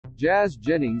Jazz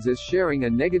Jennings is sharing a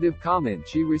negative comment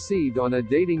she received on a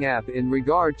dating app in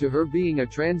regard to her being a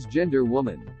transgender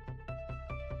woman.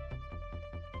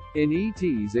 In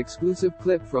ET's exclusive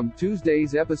clip from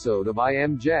Tuesday's episode of I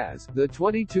Am Jazz, the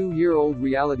 22-year-old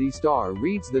reality star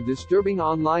reads the disturbing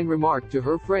online remark to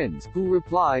her friends, who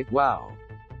reply, "Wow.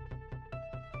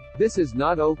 This is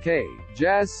not okay,"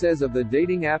 Jazz says of the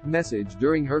dating app message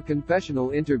during her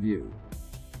confessional interview.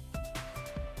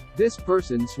 "This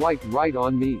person swiped right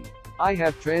on me. I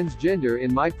have transgender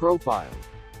in my profile.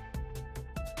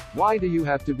 Why do you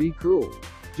have to be cruel?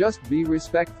 Just be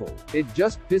respectful. It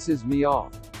just pisses me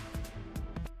off."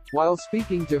 While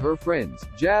speaking to her friends,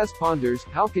 Jazz ponders,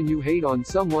 how can you hate on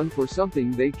someone for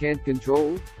something they can't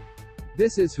control?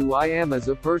 This is who I am as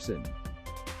a person.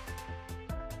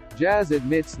 Jazz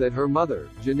admits that her mother,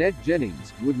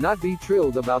 Jennings, would not be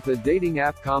thrilled about the dating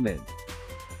app comment.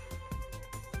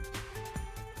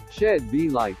 "She'd be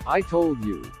like, I told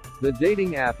you. The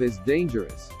dating app is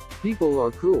dangerous. People are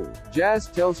cruel," Jazz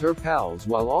tells her pals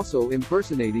while also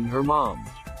impersonating her mom.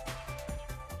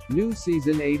 New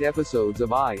Season 8 episodes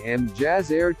of I Am Jazz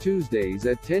air Tuesdays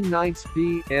at 10:09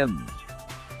 p.m.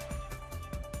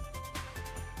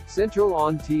 Central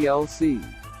on TLC.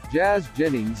 Jazz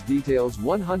Jennings details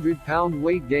 100-pound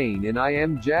weight gain in I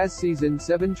Am Jazz Season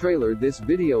 7 trailer. This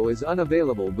video is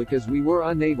unavailable because we were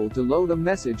unable to load a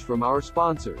message from our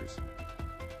sponsors.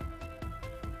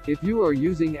 If you are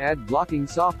using ad blocking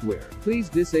software, please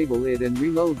disable it and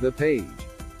reload the page.